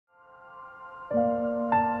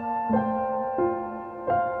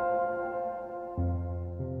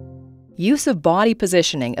Use of body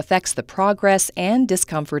positioning affects the progress and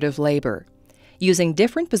discomfort of labor. Using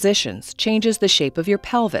different positions changes the shape of your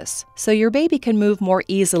pelvis, so your baby can move more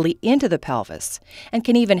easily into the pelvis and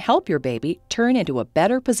can even help your baby turn into a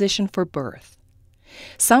better position for birth.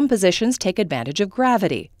 Some positions take advantage of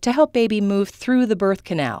gravity to help baby move through the birth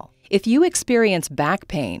canal. If you experience back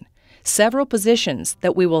pain, several positions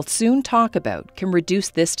that we will soon talk about can reduce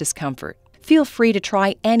this discomfort. Feel free to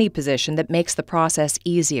try any position that makes the process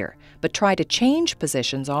easier, but try to change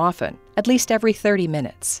positions often, at least every 30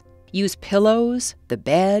 minutes. Use pillows, the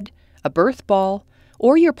bed, a birth ball,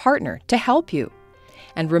 or your partner to help you.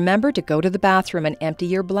 And remember to go to the bathroom and empty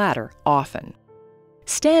your bladder often.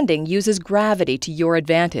 Standing uses gravity to your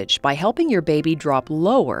advantage by helping your baby drop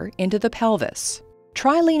lower into the pelvis.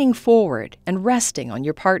 Try leaning forward and resting on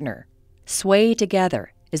your partner. Sway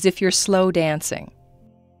together as if you're slow dancing.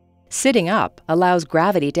 Sitting up allows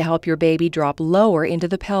gravity to help your baby drop lower into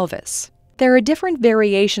the pelvis. There are different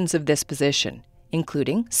variations of this position,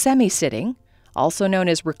 including semi-sitting, also known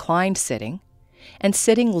as reclined sitting, and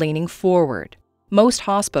sitting leaning forward. Most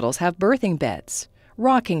hospitals have birthing beds,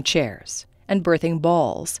 rocking chairs, and birthing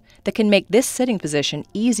balls that can make this sitting position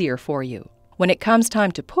easier for you. When it comes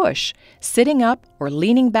time to push, sitting up or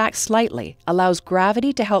leaning back slightly allows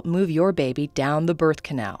gravity to help move your baby down the birth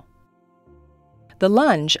canal. The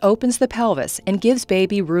lunge opens the pelvis and gives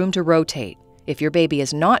baby room to rotate if your baby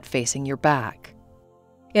is not facing your back.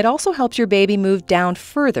 It also helps your baby move down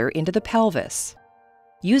further into the pelvis.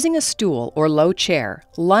 Using a stool or low chair,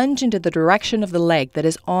 lunge into the direction of the leg that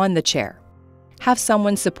is on the chair. Have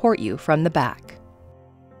someone support you from the back.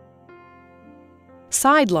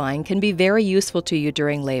 Side lying can be very useful to you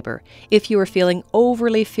during labor if you are feeling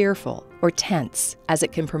overly fearful or tense, as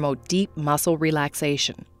it can promote deep muscle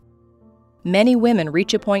relaxation. Many women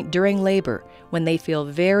reach a point during labor when they feel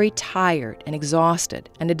very tired and exhausted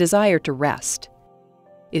and a desire to rest.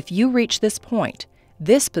 If you reach this point,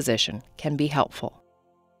 this position can be helpful.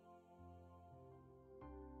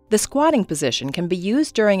 The squatting position can be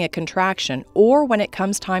used during a contraction or when it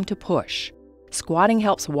comes time to push. Squatting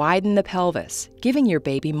helps widen the pelvis, giving your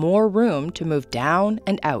baby more room to move down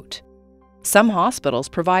and out. Some hospitals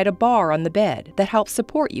provide a bar on the bed that helps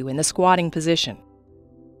support you in the squatting position.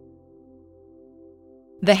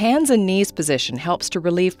 The hands and knees position helps to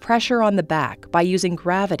relieve pressure on the back by using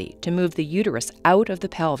gravity to move the uterus out of the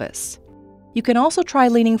pelvis. You can also try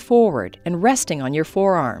leaning forward and resting on your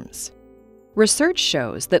forearms. Research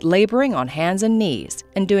shows that laboring on hands and knees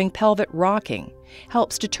and doing pelvic rocking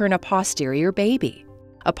helps to turn a posterior baby.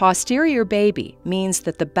 A posterior baby means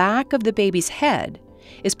that the back of the baby's head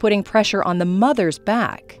is putting pressure on the mother's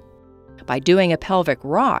back. By doing a pelvic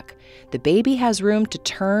rock, the baby has room to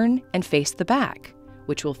turn and face the back,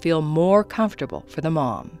 which will feel more comfortable for the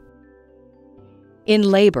mom. In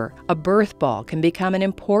labor, a birth ball can become an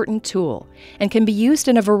important tool and can be used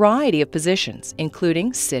in a variety of positions,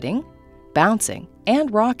 including sitting, bouncing,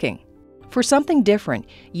 and rocking. For something different,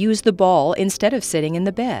 use the ball instead of sitting in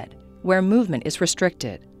the bed, where movement is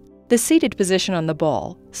restricted. The seated position on the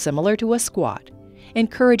ball, similar to a squat,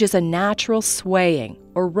 encourages a natural swaying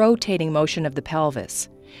or rotating motion of the pelvis,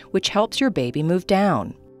 which helps your baby move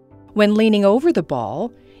down. When leaning over the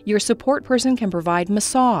ball, your support person can provide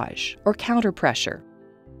massage or counterpressure.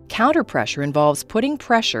 Counterpressure involves putting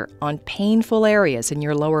pressure on painful areas in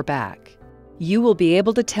your lower back. You will be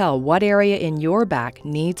able to tell what area in your back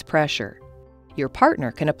needs pressure. Your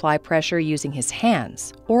partner can apply pressure using his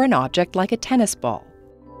hands or an object like a tennis ball.